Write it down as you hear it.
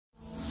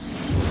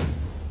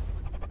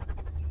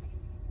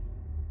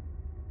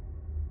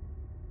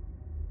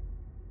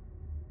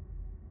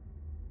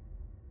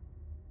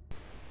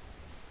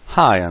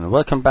Hi and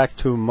welcome back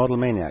to Model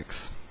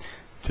Maniacs.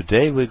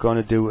 Today we're going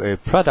to do a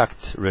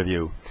product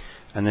review,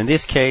 and in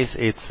this case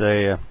it's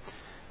a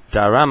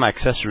diorama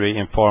accessory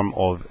in form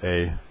of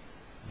a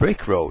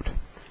brick road,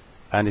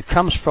 and it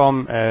comes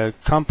from a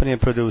company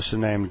and producer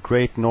named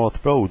Great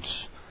North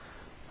Roads,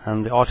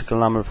 and the article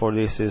number for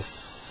this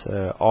is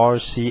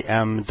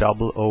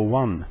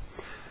RCM001.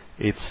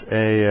 It's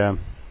a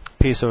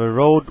piece of a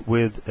road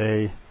with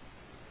a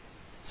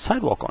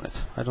sidewalk on it.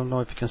 I don't know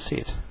if you can see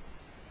it.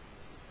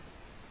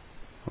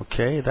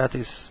 Okay, that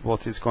is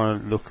what it's going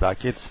to look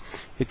like. It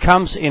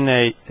comes in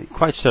a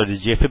quite sturdy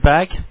jiffy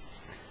bag,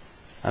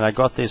 and I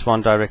got this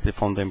one directly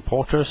from the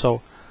importer,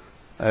 so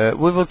we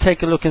will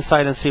take a look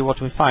inside and see what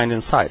we find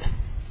inside.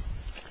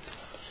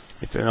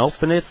 If we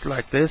open it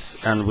like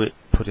this and we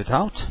put it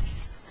out,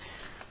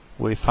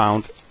 we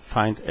find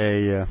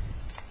a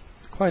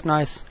quite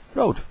nice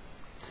road.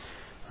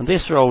 And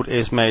this road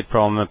is made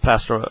from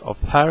plaster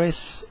of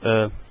Paris,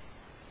 but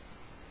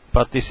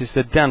this is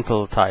the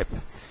dental type.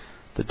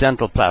 The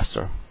dental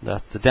plaster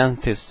that the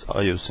dentists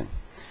are using,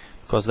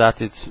 because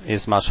that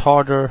is much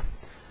harder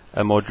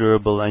and more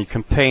durable, and you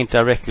can paint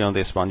directly on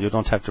this one. You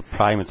don't have to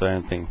prime it or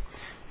anything.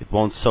 It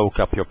won't soak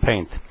up your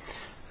paint.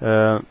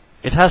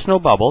 It has no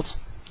bubbles.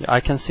 I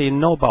can see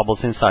no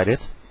bubbles inside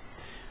it,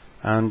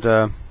 and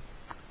the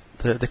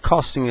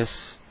casting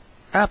is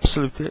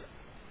absolutely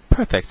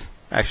perfect.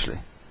 Actually,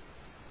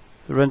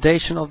 the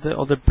rendition of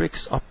the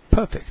bricks are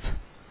perfect.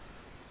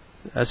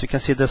 As you can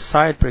see, the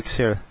side bricks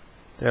here,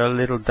 they are a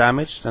little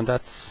damaged, and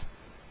that's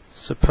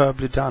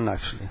superbly done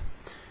actually.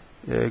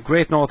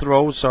 Great North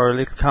Roads are a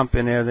little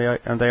company, and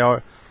they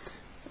are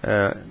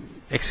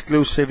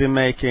exclusive in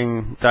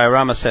making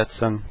diorama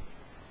sets and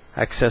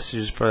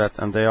accessories for that,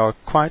 and they are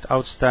quite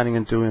outstanding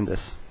in doing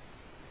this.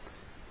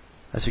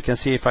 As you can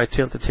see, if I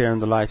tilt it here in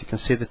the light, you can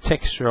see the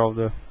texture of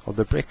the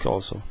brick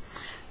also.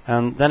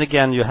 And then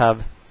again you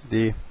have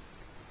the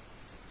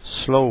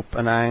slope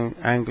and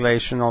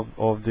angulation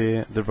of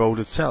the road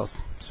itself,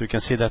 so you can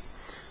see that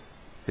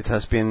it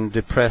has been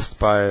depressed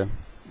by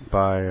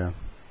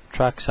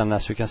trucks, and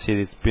as you can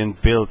see, it's been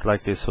built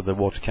like this so the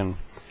water can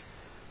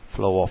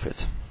flow off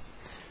it.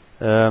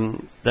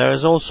 There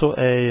is also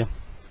a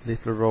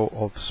little row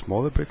of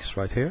smaller bricks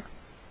right here,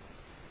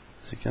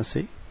 as you can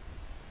see.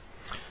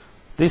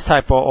 This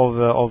type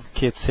of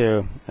kits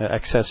here,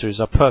 accessories,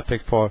 are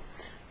perfect for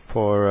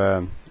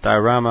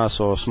dioramas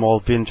or small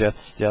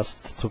vignettes,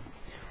 just to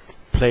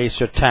place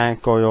your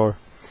tank or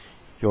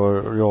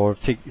your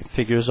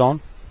figures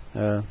on.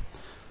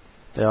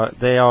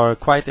 They are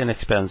quite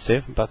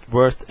inexpensive, but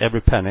worth every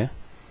penny.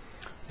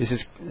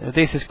 This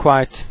is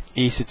quite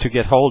easy to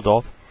get hold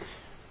of,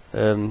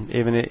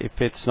 even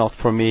if it's not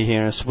for me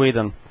here in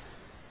Sweden.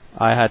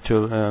 I had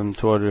to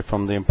order it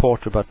from the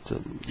importer, but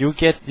you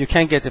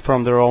can get it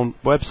from their own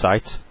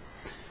website,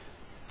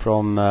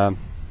 from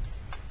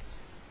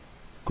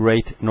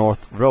Great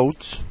North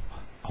Roads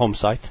home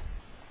site.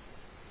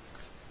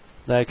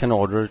 There you can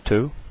order it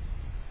too,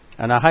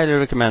 and I highly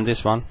recommend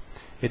this one.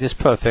 It is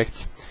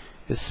perfect.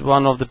 It's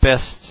one of the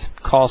best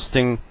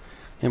casting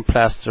in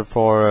plaster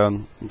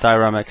for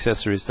diorama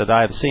accessories that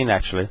I've seen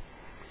actually,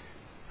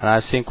 and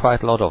I've seen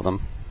quite a lot of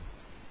them.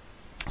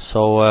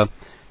 So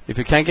if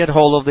you can get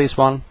hold of this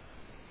one,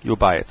 you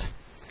buy it.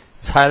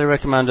 It's highly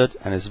recommended,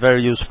 and it's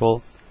very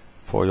useful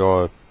for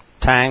your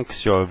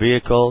tanks, your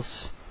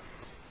vehicles,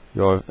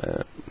 your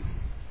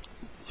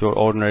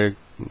ordinary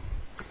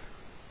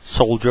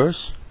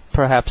soldiers,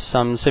 perhaps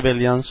some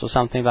civilians or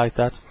something like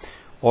that,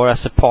 or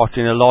as a part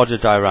in a larger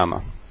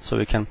diorama. So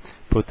we can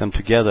put them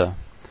together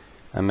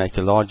and make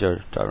a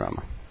larger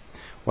diorama.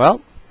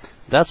 Well,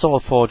 that's all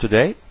for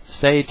today.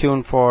 Stay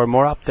tuned for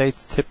more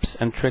updates, tips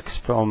and tricks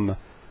from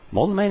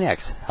Model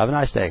Maniacs. Have a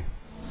nice day.